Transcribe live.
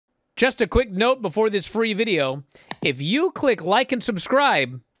Just a quick note before this free video. If you click like and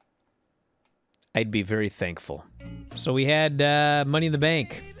subscribe, I'd be very thankful. So we had Money in the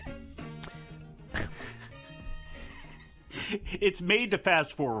Bank. It's made to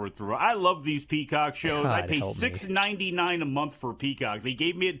fast forward through. I love these Peacock shows. God, I pay $6.99 a month for Peacock. They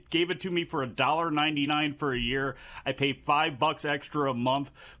gave it to me for $1.99 for a year. I pay $5 extra a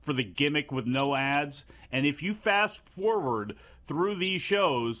month for the gimmick with no ads. And if you fast forward through these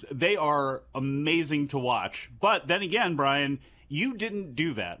shows, they are amazing to watch. But then again, Brian, you didn't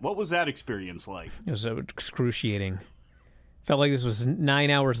do that. What was that experience like? It was excruciating. Felt like this was 9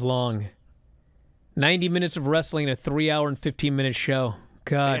 hours long. 90 minutes of wrestling in a 3-hour and 15-minute show.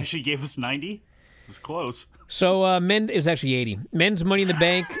 God. They actually gave us 90? It was close. So, it was actually 80. Men's Money in the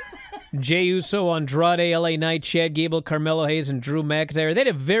Bank, Jey Uso, Andrade, LA Knight, Chad Gable, Carmelo Hayes, and Drew McIntyre. They had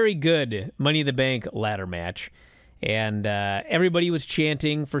a very good Money in the Bank ladder match. And everybody was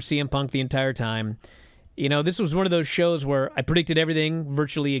chanting for CM Punk the entire time. You know, this was one of those shows where I predicted everything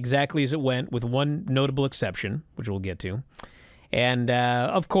virtually exactly as it went, with one notable exception, which we'll get to. And,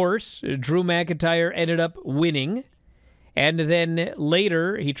 of course, Drew McIntyre ended up winning. And then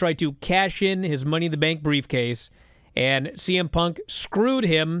later, he tried to cash in his Money in the Bank briefcase, and CM Punk screwed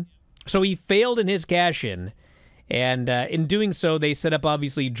him, so he failed in his cash-in. And in doing so, they set up,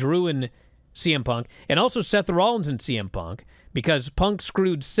 obviously, Drew and CM Punk, and also Seth Rollins and CM Punk, because Punk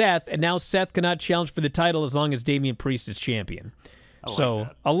screwed Seth, and now Seth cannot challenge for the title as long as Damian Priest is champion. So,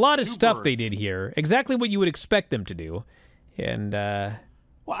 like a lot of stuff they did here. Exactly what you would expect them to do. And, well,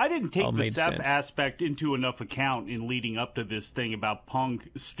 I didn't take the Seth aspect into enough account in leading up to this thing about Punk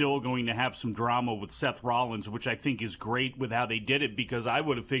still going to have some drama with Seth Rollins, which I think is great with how they did it, because I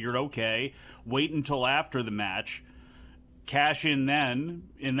would have figured, okay, wait until after the match, cash in then,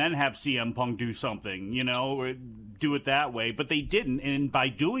 and then have CM Punk do something, you know, do it that way. But they didn't, and by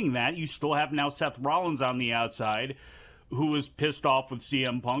doing that, you still have now Seth Rollins on the outside, who is pissed off with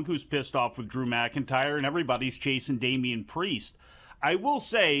CM Punk, who's pissed off with Drew McIntyre, and everybody's chasing Damian Priest. I will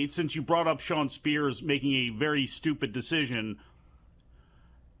say, since you brought up Shawn Spears making a very stupid decision,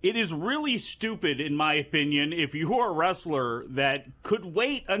 it is really stupid, in my opinion, if you're a wrestler that could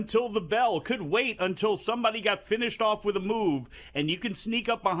wait until the bell, could wait until somebody got finished off with a move, and you can sneak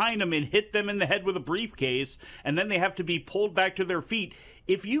up behind them and hit them in the head with a briefcase, and then they have to be pulled back to their feet.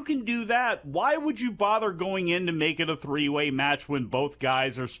 If you can do that, why would you bother going in to make it a three-way match when both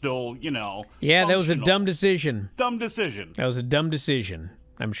guys are still, you know, yeah, that was a dumb decision. Dumb decision. That was a dumb decision.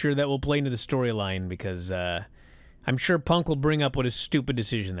 I'm sure that will play into the storyline, because I'm sure Punk will bring up what a stupid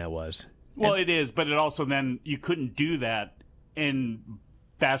decision that was. Well, it is, but it also then, you couldn't do that and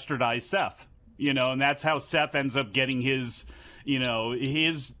bastardize Seth, you know, and that's how Seth ends up getting his, you know,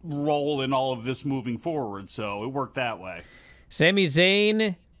 his role in all of this moving forward, so it worked that way. Sami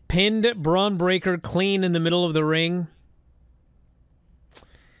Zayn pinned Braun Breaker clean in the middle of the ring.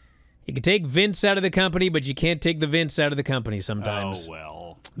 You can take Vince out of the company, but you can't take the Vince out of the company sometimes. Oh,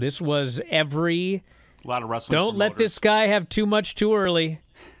 well. This was every... A lot of wrestling Don't let this guy have too much too early.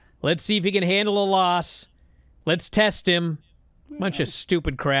 Let's see if he can handle a loss. Let's test him. Bunch of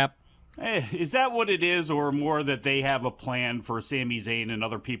stupid crap. Is that what it is, or more that they have a plan for Sami Zayn and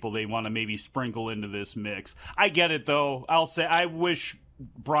other people they want to maybe sprinkle into this mix? I get it, though. I'll say I wish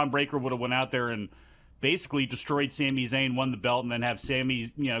Braun Breaker would have went out there and basically destroyed Sami Zayn, won the belt, and then have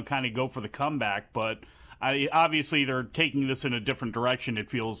Sami, you know, kind of go for the comeback. But obviously they're taking this in a different direction,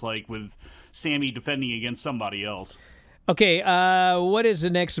 it feels like, with Sami defending against somebody else. Okay, what is the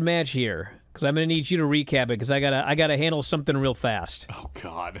next match here? Because I'm going to need you to recap it, because I gotta handle something real fast. Oh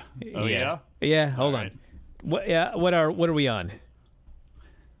God! Oh yeah. Yeah. Hold on. What? What are we on?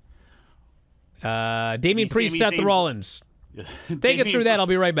 Damian Priest, Seth Rollins. Take us through that. I'll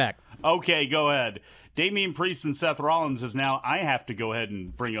be right back. Okay, go ahead. Damian Priest and Seth Rollins is now. I have to go ahead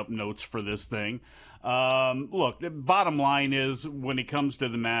and bring up notes for this thing. Look, the bottom line is, when it comes to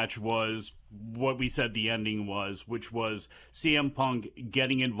the match, was what we said the ending was, which was CM Punk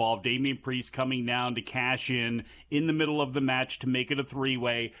getting involved, Damian Priest coming down to cash in the middle of the match to make it a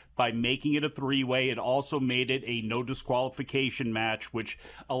three-way. By making it a three-way, it also made it a no disqualification match, which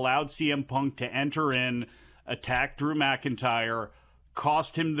allowed CM Punk to enter in, attack Drew McIntyre,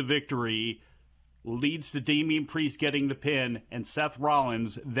 cost him the victory, leads to Damian Priest getting the pin, and Seth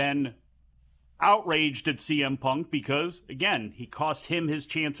Rollins then outraged at CM Punk because, again, he cost him his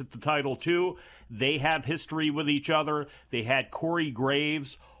chance at the title too. They have history with each other. They had Corey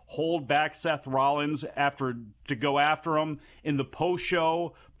Graves hold back Seth Rollins to go after him in the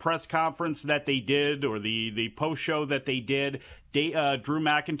post-show press conference that they did, or the post-show that they did. Drew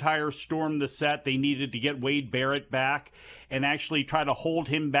McIntyre stormed the set. They needed to get Wade Barrett back and actually try to hold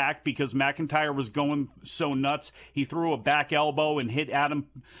him back because McIntyre was going so nuts. He threw a back elbow and hit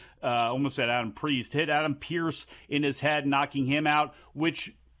almost said Adam Priest, hit Adam Pearce in his head, knocking him out,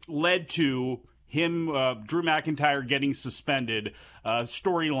 which led to him, Drew McIntyre, getting suspended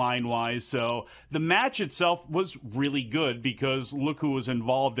storyline-wise. So the match itself was really good because look who was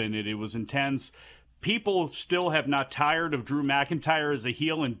involved in it. It was intense. People still have not tired of Drew McIntyre as a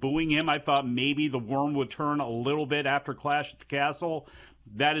heel and booing him. I thought maybe the worm would turn a little bit after Clash at the Castle.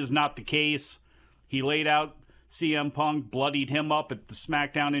 That is not the case. He laid out CM Punk, bloodied him up at the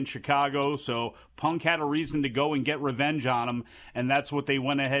SmackDown in Chicago, so Punk had a reason to go and get revenge on him, and that's what they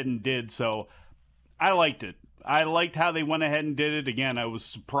went ahead and did. So I liked it. I liked how they went ahead and did it. Again, I was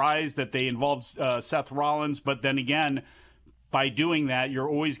surprised that they involved Seth Rollins, but then again, by doing that, you're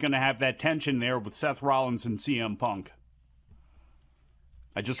always going to have that tension there with Seth Rollins and CM Punk.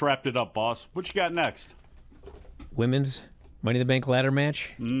 I just wrapped it up, boss. What you got next? Women's Money in the Bank ladder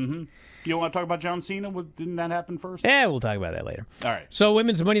match. Mm-hmm. You want to talk about John Cena? Didn't that happen first? Yeah, we'll talk about that later. All right. So,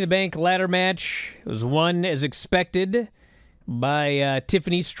 Women's Money in the Bank ladder match was won as expected by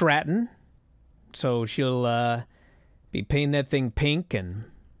Tiffany Stratton. So she'll be painting that thing pink and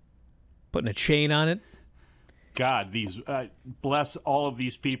putting a chain on it. God, bless all of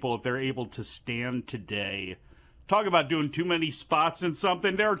these people if they're able to stand today. Talk about doing too many spots in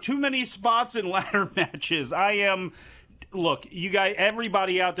something. There are too many spots in ladder matches. Look, you guys,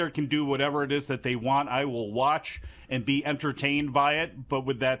 everybody out there can do whatever it is that they want. I will watch and be entertained by it. But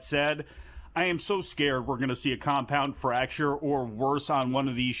with that said, I am so scared we're going to see a compound fracture or worse on one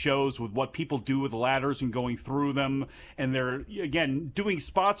of these shows with what people do with ladders and going through them. And they're, again, doing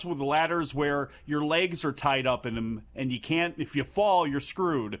spots with ladders where your legs are tied up in them and you can't, if you fall, you're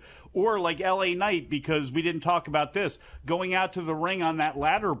screwed. Or like LA Knight, because we didn't talk about this, going out to the ring on that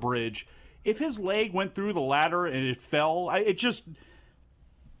ladder bridge. If his leg went through the ladder and it fell,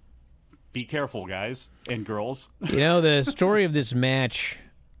 be careful, guys and girls. You know, the story of this match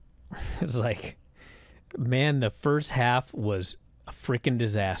is like, man, the first half was a freaking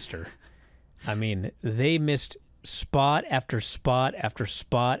disaster. I mean, they missed spot after spot after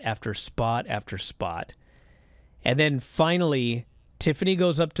spot after spot after spot. And then finally, Tiffany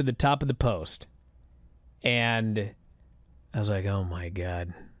goes up to the top of the post. And I was like, oh my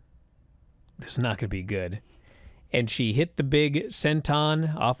God. This is not going to be good. And she hit the big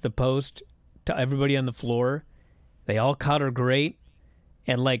senton off the post to everybody on the floor. They all caught her great.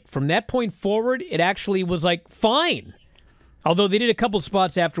 And, like, from that point forward, it actually was, like, fine. Although they did a couple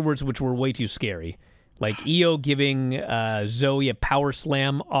spots afterwards which were way too scary. Like Io giving Zoe a power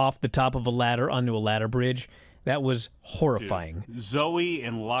slam off the top of a ladder onto a ladder bridge. That was horrifying. Dude, Zoe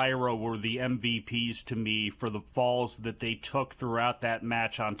and Lyra were the MVPs to me for the falls that they took throughout that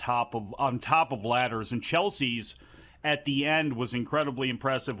match on top of ladders. And Chelsea's at the end was incredibly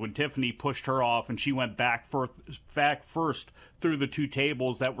impressive when Tiffany pushed her off and she went back first through the two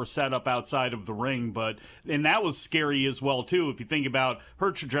tables that were set up outside of the ring. And that was scary as well too. If you think about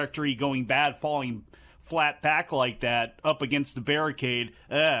her trajectory going bad, falling flat back like that up against the barricade.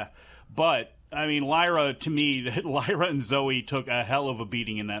 But I mean, Lyra and Zoe took a hell of a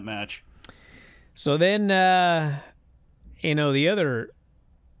beating in that match. So then, you know, the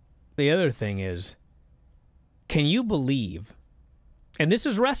other thing is, can you believe, and this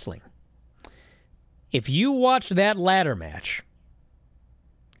is wrestling, if you watched that ladder match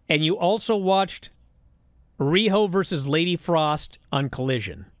and you also watched Riho versus Lady Frost on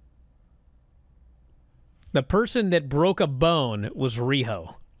Collision, the person that broke a bone was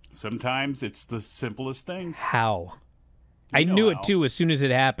Riho. Sometimes it's the simplest things. How? I knew it, too, as soon as it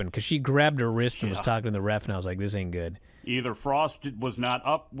happened, because she grabbed her wrist and was talking to the ref, and I was like, this ain't good. Either Frost was not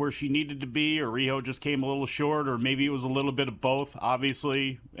up where she needed to be, or Riho just came a little short, or maybe it was a little bit of both.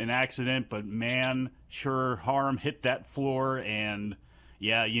 Obviously, an accident, but man, sure, arm hit that floor, and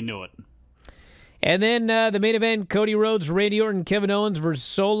yeah, you knew it. And then the main event, Cody Rhodes, Randy Orton, Kevin Owens versus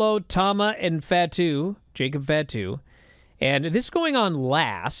Solo, Tama, and Fatu, Jacob Fatu. And this going on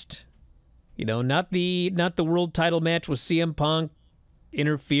last, you know, not the world title match with CM Punk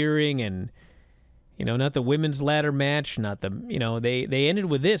interfering, and, you know, not the women's ladder match, not the, you know, they ended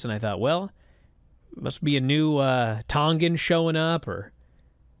with this, and I thought, well, must be a new Tongan showing up or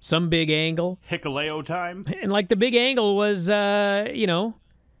some big angle. Hikuleo time. And, like, the big angle was, you know,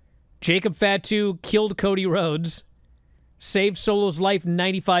 Jacob Fatu killed Cody Rhodes, saved Solo's life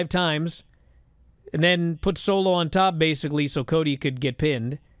 95 times, and then put Solo on top, basically, so Cody could get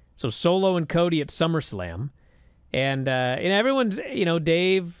pinned. So Solo and Cody at SummerSlam. And everyone's,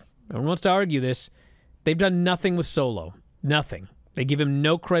 Dave, everyone wants to argue this. They've done nothing with Solo. Nothing. They give him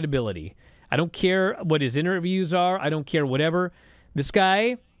no credibility. I don't care what his interviews are. I don't care whatever. This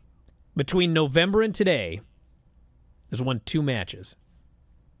guy, between November and today, has won 2 matches.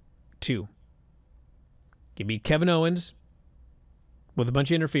 2. He beat Kevin Owens with a bunch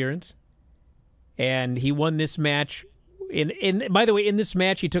of interference. And he won this match. By the way, in this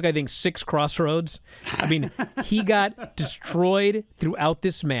match, he took, I think, 6 crossroads. I mean, he got destroyed throughout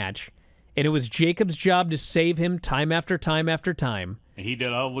this match. And it was Jacob's job to save him time after time after time. And he did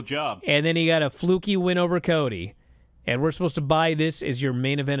a hell of a job. And then he got a fluky win over Cody. And we're supposed to buy this as your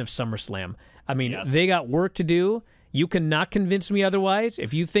main event of SummerSlam. I mean, They got work to do. You cannot convince me otherwise.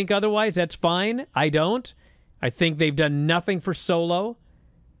 If you think otherwise, that's fine. I don't. I think they've done nothing for Solo.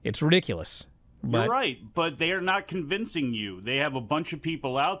 It's ridiculous. You're right, but they are not convincing you. They have a bunch of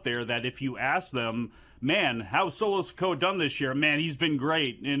people out there that if you ask them, man, how's Solo Sikoa done this year? Man, he's been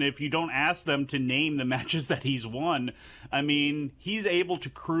great. And if you don't ask them to name the matches that he's won, I mean, he's able to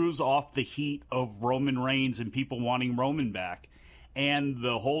cruise off the heat of Roman Reigns and people wanting Roman back. And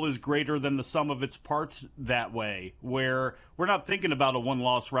the whole is greater than the sum of its parts that way, where we're not thinking about a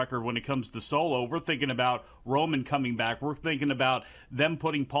one-loss record when it comes to Solo. We're thinking about Roman coming back. We're thinking about them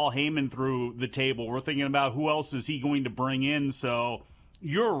putting Paul Heyman through the table. We're thinking about who else is he going to bring in. So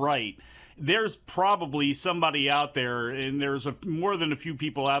you're right. There's probably somebody out there, and there's more than a few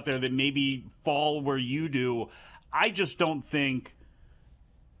people out there that maybe fall where you do. I just don't think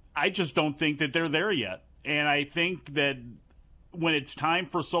that they're there yet. And I think that when it's time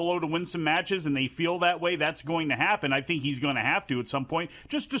for Solo to win some matches and they feel that way, that's going to happen. I think he's going to have to at some point.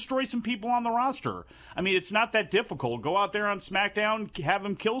 Just destroy some people on the roster. I mean, it's not that difficult. Go out there on SmackDown, have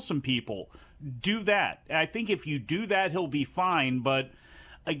him kill some people. Do that. I think if you do that, he'll be fine. But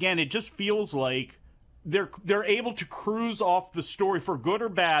again, it just feels like they're able to cruise off the story, for good or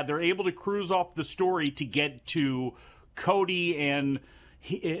bad. They're able to cruise off the story to get to Cody and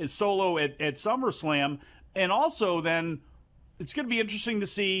Solo at SummerSlam. And also then, it's going to be interesting to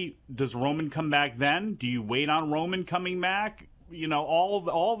see, does Roman come back then? Do you wait on Roman coming back?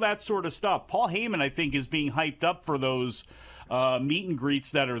 All that sort of stuff. Paul Heyman, I think, is being hyped up for those meet and greets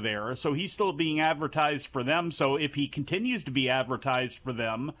that are there. So he's still being advertised for them. So if he continues to be advertised for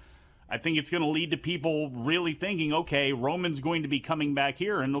them, I think it's going to lead to people really thinking, okay, Roman's going to be coming back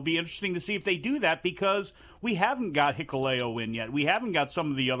here. And it'll be interesting to see if they do that, because we haven't got Hikuleo in yet. We haven't got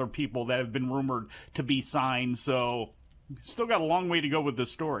some of the other people that have been rumored to be signed. So still got a long way to go with this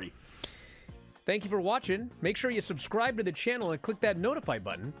story. Thank you for watching. Make sure you subscribe to the channel and click that notify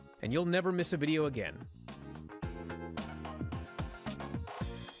button, and you'll never miss a video again.